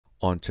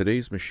On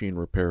today's machine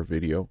repair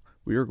video,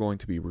 we are going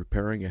to be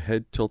repairing a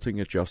head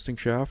tilting adjusting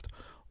shaft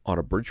on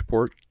a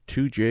Bridgeport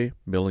 2J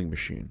milling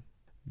machine.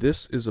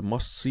 This is a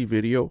must-see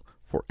video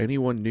for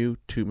anyone new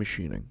to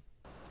machining.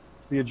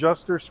 The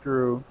adjuster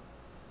screw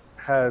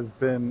has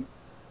been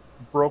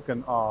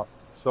broken off,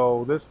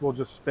 so this will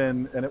just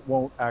spin and it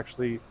won't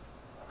actually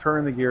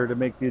turn the gear to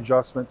make the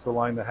adjustment to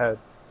align the head.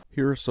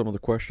 Here are some of the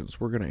questions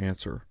we're going to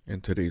answer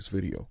in today's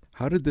video.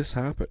 How did this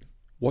happen?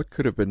 What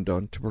could have been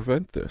done to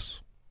prevent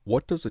this?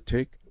 What does it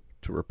take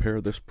to repair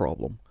this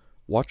problem?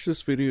 Watch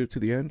this video to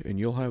the end and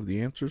you'll have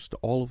the answers to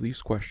all of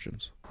these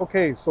questions.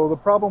 Okay, so the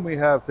problem we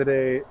have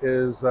today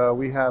is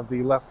we have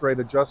the left-right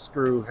adjust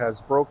screw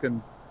has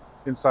broken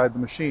inside the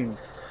machine.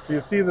 So you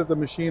see that the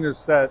machine is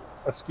set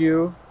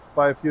askew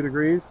by a few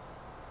degrees,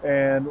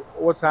 and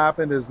what's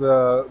happened is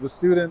the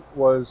student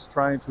was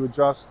trying to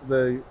adjust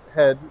the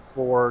head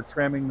for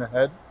tramming the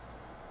head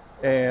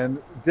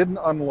and didn't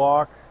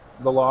unlock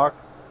the lock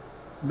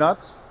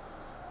nuts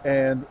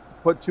and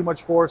put too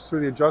much force through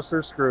the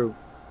adjuster screw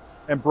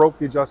and broke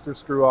the adjuster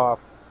screw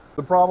off.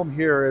 The problem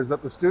here is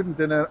that the student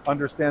didn't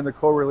understand the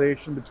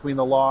correlation between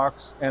the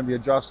locks and the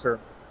adjuster.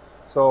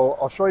 So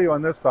I'll show you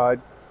on this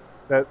side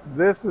that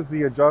this is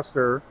the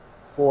adjuster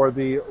for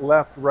the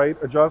left-right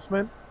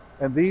adjustment,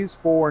 and these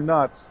four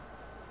nuts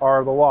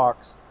are the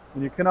locks.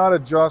 And you cannot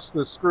adjust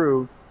the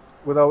screw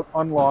without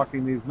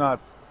unlocking these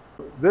nuts.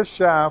 This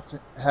shaft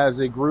has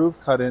a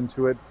groove cut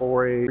into it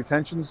for a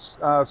retention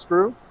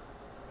screw,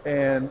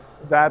 and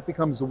that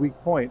becomes a weak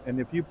point. And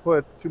if you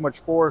put too much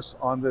force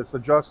on this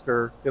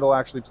adjuster, it'll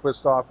actually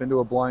twist off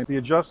into a blind. The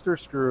adjuster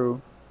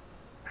screw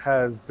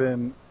has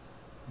been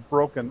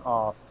broken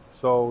off,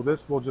 so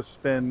this will just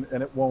spin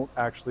and it won't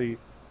actually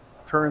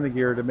turn the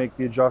gear to make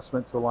the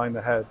adjustment to align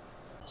the head.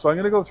 So I'm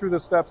going to go through the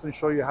steps and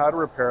show you how to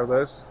repair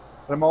this.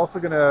 And I'm also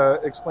going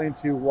to explain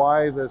to you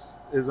why this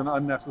is an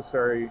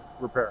unnecessary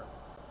repair.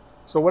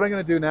 So what I'm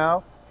going to do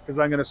now is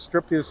I'm going to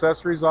strip the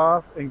accessories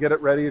off and get it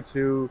ready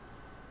to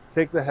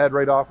take the head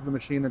right off of the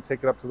machine and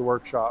take it up to the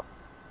workshop.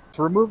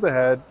 To remove the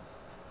head,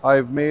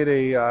 I've made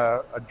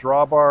a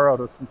drawbar out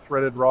of some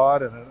threaded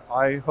rod and an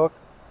eye hook,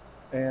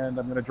 and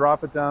I'm going to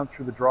drop it down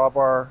through the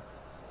drawbar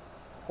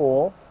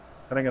hole,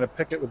 and I'm going to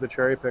pick it with the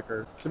cherry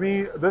picker. To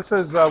me, this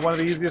is one of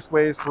the easiest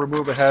ways to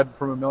remove a head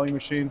from a milling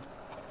machine.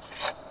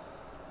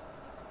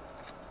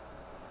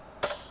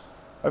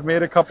 I've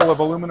made a couple of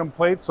aluminum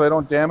plates so I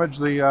don't damage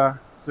the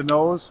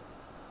nose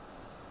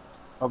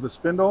of the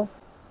spindle.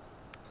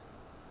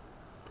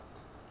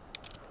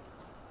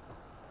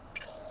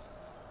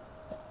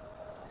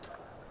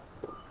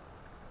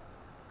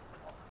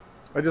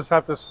 I just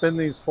have to spin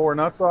these four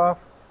nuts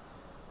off.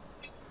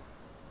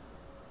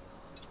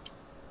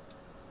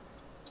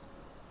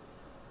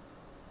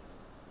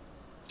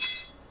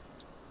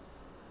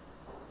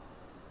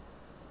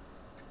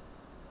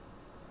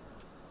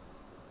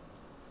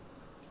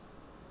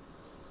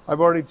 I've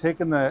already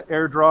taken the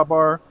air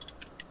drawbar,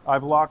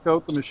 I've locked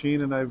out the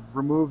machine, and I've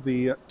removed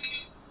the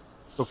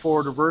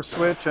forward reverse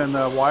switch and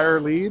the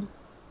wire lead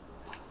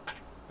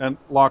and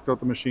locked out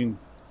the machine.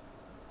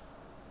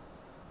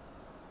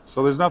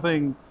 So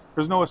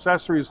there's no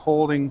accessories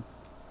holding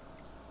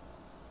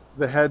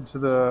the head to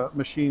the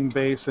machine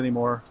base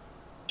anymore.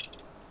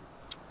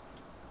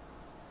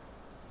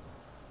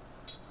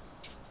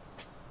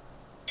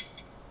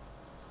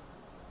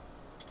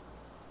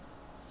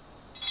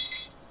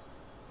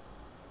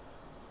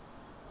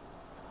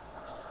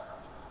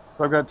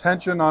 So I've got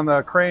tension on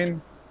the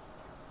crane.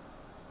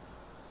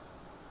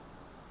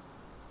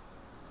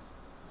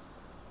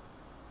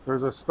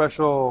 There's a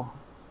special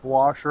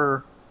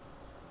washer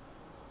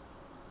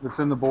that's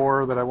in the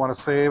bore that I want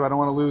to save. I don't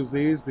want to lose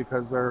these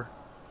because they're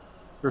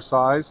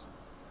size.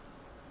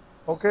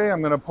 Okay,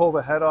 I'm going to pull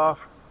the head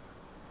off.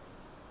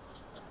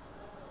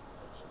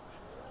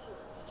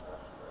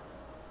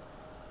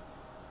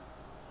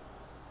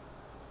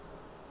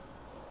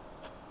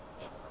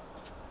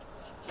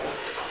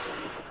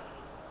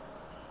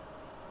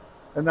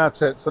 And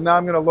that's it. So now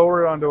I'm going to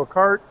lower it onto a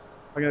cart.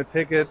 I'm going to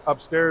take it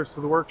upstairs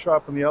to the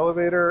workshop in the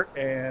elevator,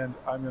 and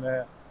I'm going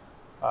to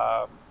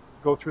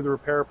go through the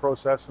repair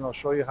process, and I'll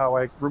show you how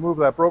I remove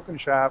that broken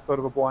shaft out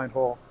of a blind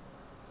hole.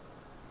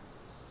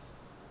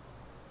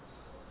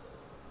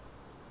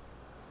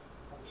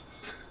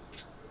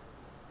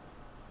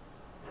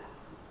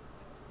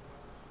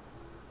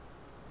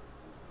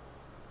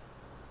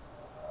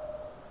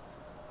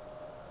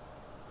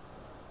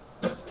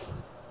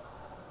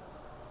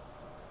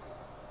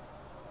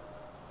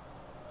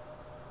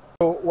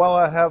 So while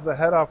I have the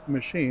head off the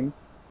machine,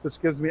 this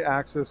gives me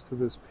access to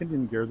this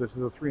pinion gear. This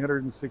is a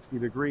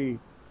 360-degree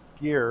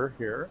gear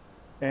here,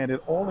 and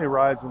it only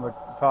rides on the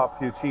top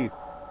few teeth.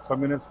 So I'm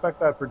going to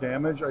inspect that for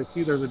damage. I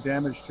see there's a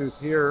damaged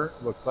tooth here,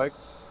 it looks like,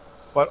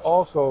 but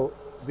also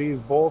these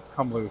bolts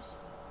come loose.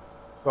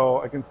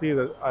 So I can see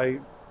that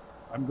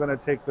I'm going to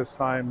take this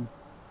time,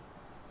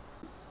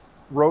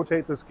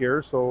 rotate this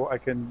gear so I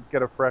can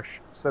get a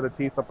fresh set of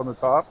teeth up on the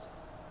top,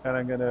 and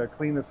I'm going to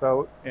clean this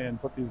out and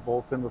put these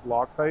bolts in with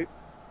Loctite.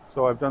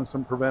 So I've done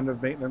some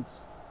preventive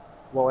maintenance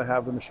while I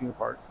have the machine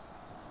apart.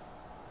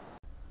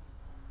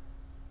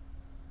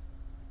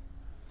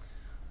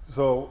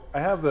 So I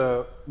have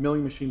the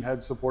milling machine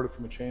head supported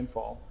from a chain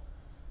fall,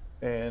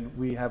 and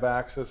we have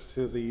access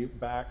to the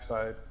back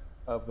side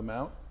of the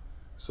mount.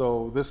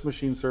 So this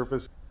machine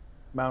surface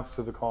mounts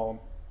to the column,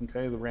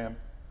 okay, the ram.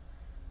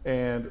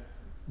 And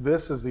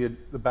this is the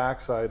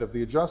back side of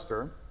the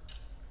adjuster.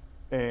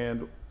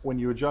 And when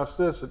you adjust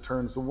this, it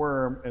turns the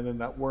worm, and then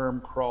that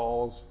worm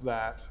crawls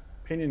that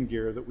pinion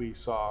gear that we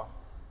saw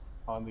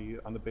on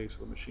the base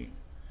of the machine.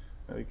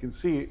 Now you can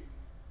see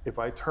if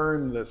I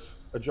turn this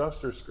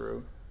adjuster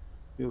screw,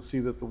 you'll see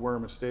that the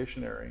worm is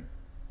stationary.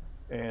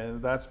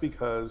 And that's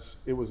because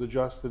it was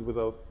adjusted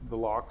without the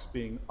locks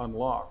being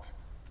unlocked.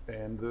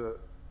 And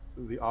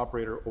the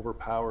operator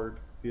overpowered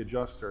the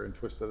adjuster and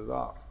twisted it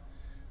off.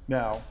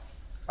 Now,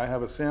 I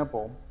have a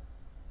sample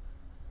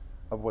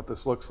of what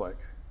this looks like.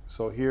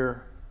 So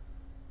here,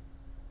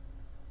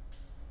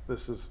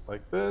 this is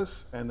like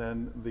this, and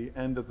then the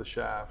end of the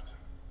shaft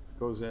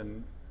goes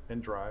in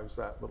and drives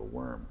that little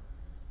worm.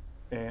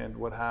 And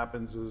what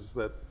happens is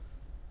that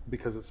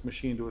because it's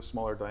machined to a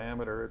smaller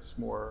diameter, it's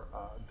more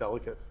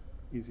delicate,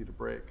 easy to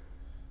break,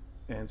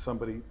 and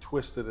somebody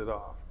twisted it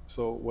off.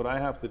 So what I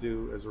have to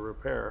do as a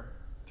repair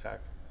tech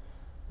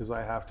is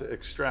I have to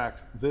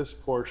extract this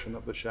portion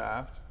of the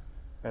shaft,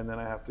 and then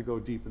I have to go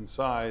deep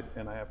inside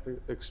and I have to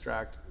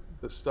extract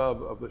the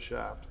stub of the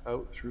shaft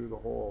out through the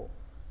hole.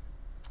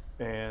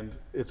 And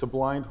it's a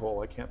blind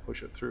hole, I can't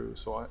push it through.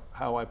 So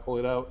how I pull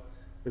it out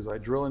is I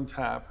drill and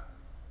tap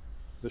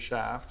the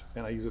shaft,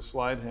 and I use a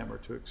slide hammer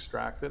to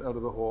extract it out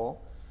of the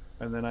hole.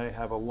 And then I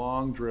have a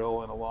long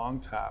drill and a long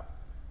tap,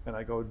 and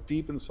I go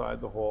deep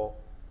inside the hole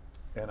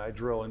and I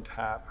drill and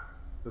tap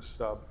the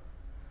stub.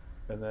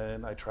 And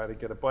then I try to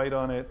get a bite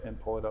on it and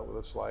pull it out with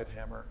a slide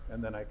hammer,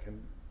 and then I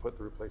can put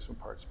the replacement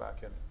parts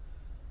back in.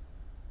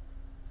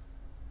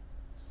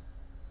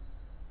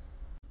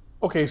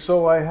 Okay,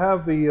 so I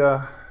have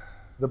the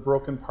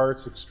broken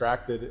parts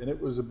extracted, and it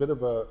was a bit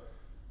of a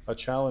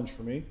challenge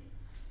for me.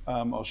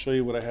 I'll show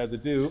you what I had to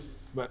do,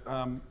 but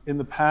in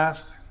the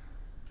past,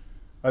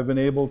 I've been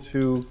able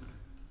to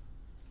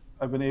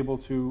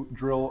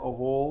drill a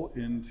hole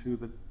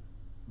into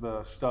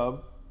the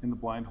stub in the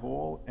blind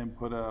hole and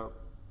put a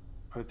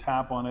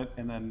tap on it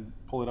and then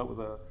pull it out with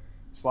a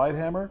slide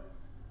hammer.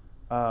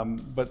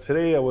 But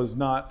today I was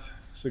not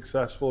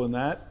successful in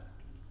that.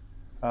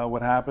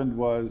 What happened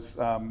was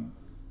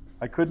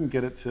I couldn't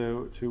get it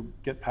to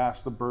get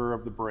past the burr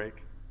of the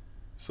brake.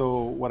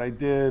 So what I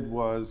did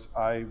was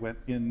I went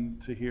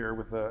into here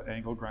with an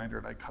angle grinder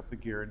and I cut the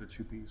gear into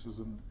two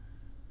pieces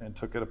and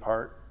took it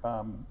apart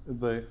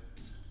the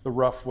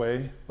rough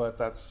way, but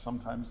that's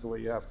sometimes the way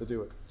you have to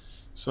do it.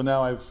 So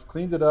now I've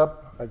cleaned it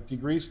up, I've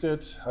degreased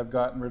it, I've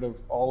gotten rid of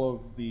all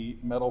of the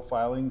metal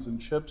filings and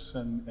chips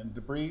and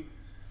debris.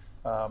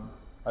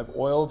 I've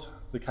oiled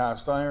the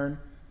cast iron,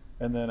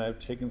 and then I've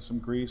taken some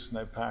grease and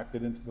I've packed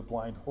it into the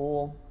blind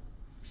hole,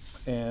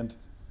 and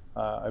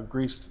I've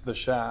greased the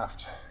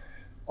shaft.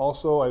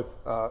 Also,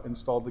 I've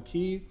installed the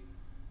key,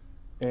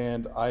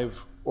 and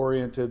I've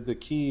oriented the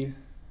key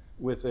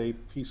with a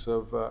piece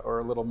of, or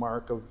a little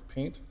mark of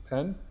paint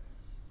pen.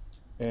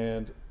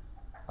 And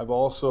I've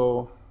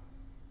also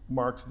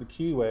marked the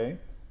keyway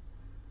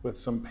with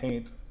some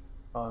paint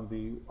on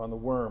the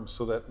worm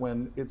so that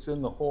when it's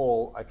in the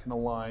hole, I can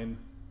align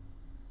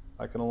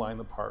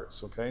the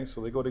parts, okay?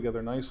 So they go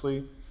together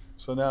nicely.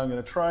 So now I'm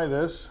gonna try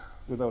this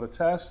without a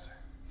test.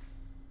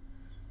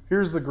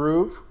 Here's the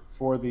groove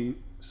for the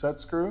set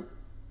screw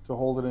to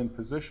hold it in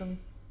position,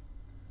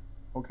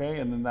 okay?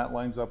 And then that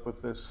lines up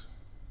with this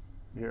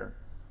here.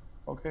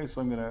 Okay, so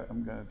I'm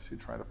going to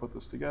try to put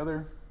this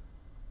together.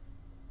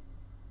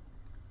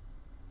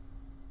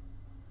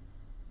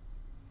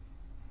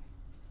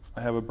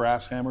 I have a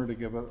brass hammer to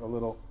give it a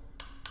little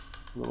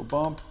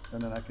bump,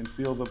 and then I can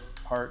feel the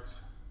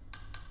parts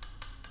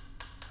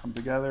come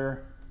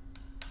together.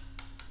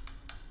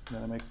 And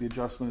then I make the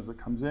adjustment as it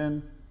comes in.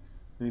 And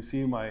you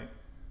see my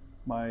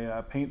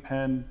paint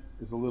pen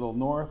is a little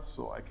north,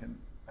 so I can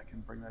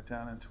bring that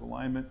down into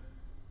alignment,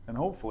 and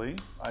hopefully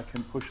I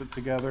can push it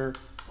together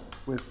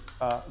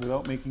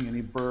without making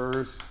any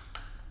burrs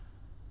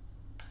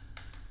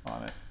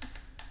on it.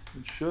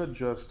 It should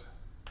just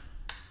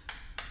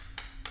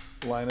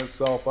line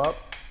itself up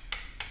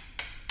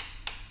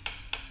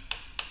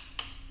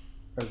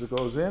as it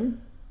goes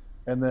in.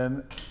 And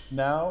then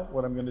now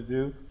what I'm going to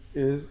do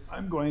is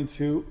I'm going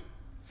to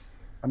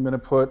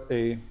put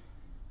an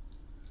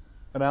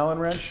Allen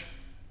wrench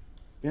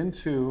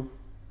into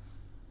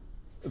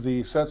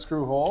the set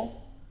screw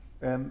hole,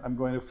 and I'm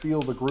going to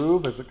feel the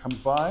groove as it comes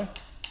by.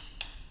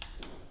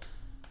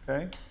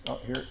 Okay, oh,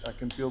 here I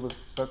can feel the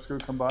set screw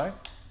come by.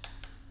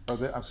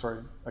 I'm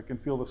sorry, I can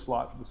feel the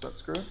slot for the set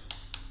screw.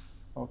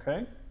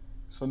 Okay,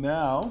 so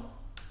now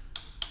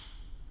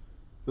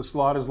the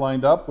slot is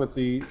lined up with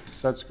the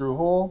set screw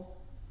hole,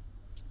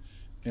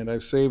 and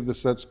I've saved the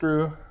set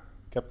screw,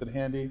 kept it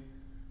handy,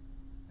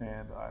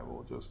 and I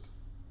will just,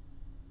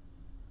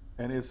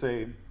 and it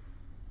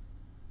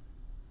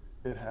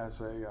has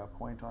a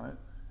point on it,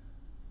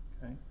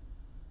 okay?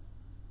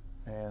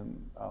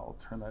 And I'll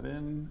turn that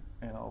in,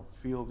 and I'll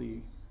feel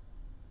the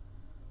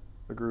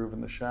the groove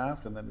in the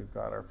shaft, and then we've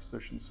got our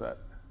position set.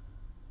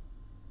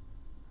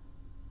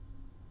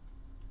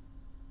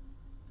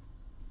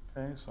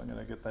 Okay, so I'm going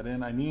to get that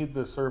in. I need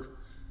the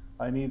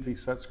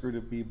set screw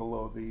to be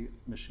below the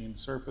machine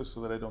surface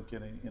so that I don't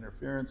get any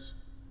interference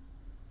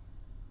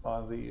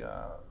on the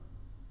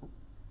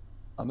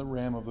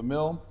ram of the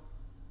mill.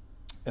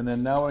 And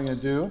then now what I'm going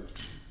to do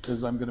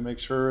is I'm going to make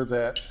sure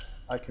that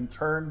I can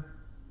turn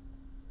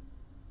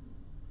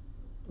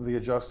the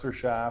adjuster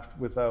shaft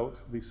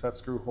without the set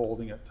screw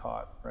holding it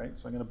taut, right?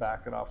 So I'm going to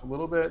back it off a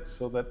little bit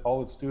so that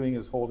all it's doing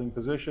is holding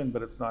position,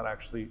 but it's not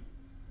actually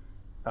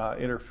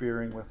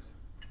interfering with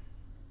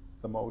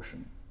the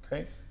motion,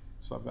 okay?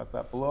 So I've got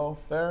that below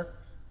there.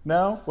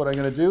 Now what I'm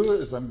going to do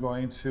is I'm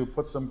going to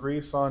put some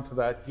grease onto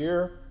that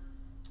gear,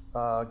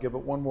 give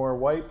it one more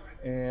wipe,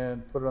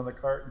 and put it on the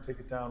cart and take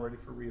it down ready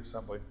for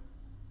reassembly.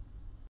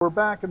 We're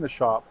back in the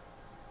shop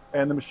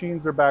and the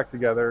machines are back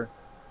together.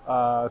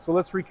 So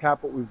let's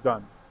recap what we've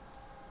done.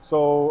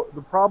 So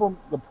the problem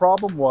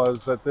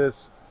was that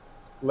this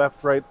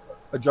left-right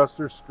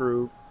adjuster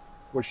screw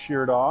was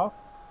sheared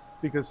off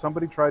because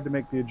somebody tried to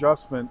make the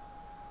adjustment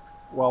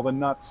while the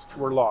nuts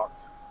were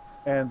locked,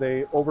 and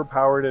they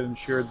overpowered it and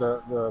sheared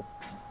the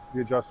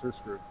adjuster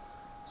screw.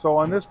 So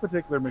on this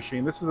particular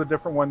machine, this is a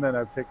different one that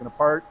I've taken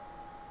apart,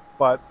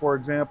 but for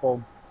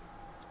example,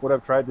 what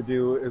I've tried to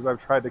do is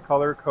I've tried to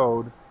color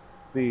code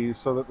these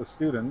so that the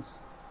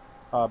students,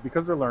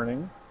 because they're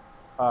learning,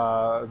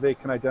 they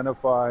can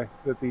identify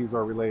that these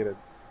are related.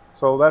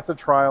 So that's a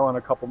trial on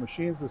a couple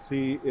machines to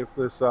see if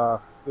this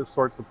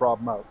sorts the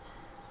problem out.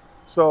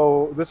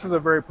 So this is a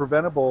very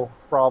preventable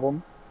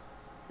problem.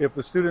 If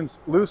the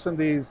students loosen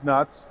these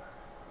nuts,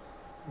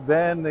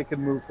 then they can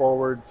move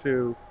forward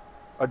to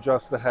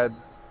adjust the head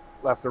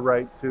left or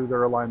right to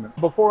their alignment.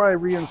 Before I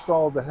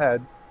reinstalled the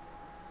head,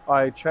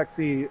 I checked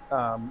the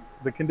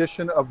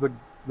condition of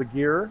the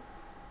gear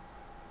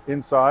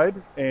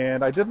inside,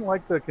 and I didn't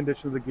like the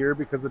condition of the gear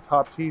because the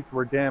top teeth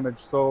were damaged.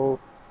 So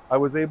I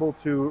was able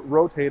to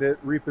rotate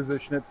it,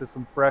 reposition it to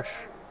some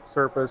fresh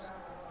surface,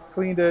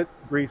 cleaned it,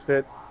 greased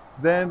it,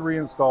 then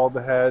reinstalled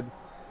the head,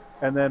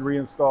 and then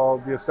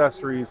reinstalled the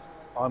accessories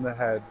on the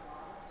head.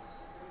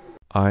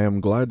 I am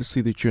glad to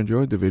see that you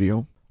enjoyed the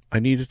video. I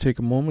need to take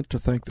a moment to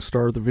thank the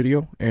star of the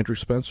video, Andrew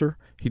Spencer.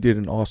 He did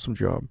an awesome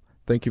job.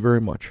 Thank you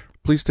very much.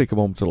 Please take a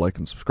moment to like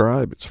and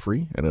subscribe. It's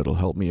free and it'll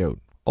help me out.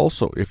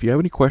 Also, if you have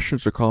any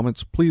questions or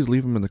comments, please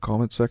leave them in the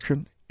comment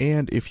section.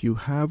 And if you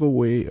have a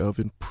way of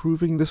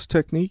improving this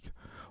technique,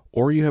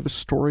 or you have a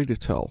story to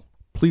tell,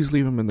 please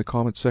leave them in the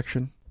comment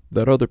section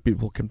that other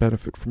people can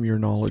benefit from your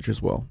knowledge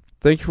as well.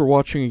 Thank you for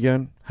watching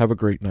again. Have a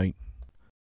great night.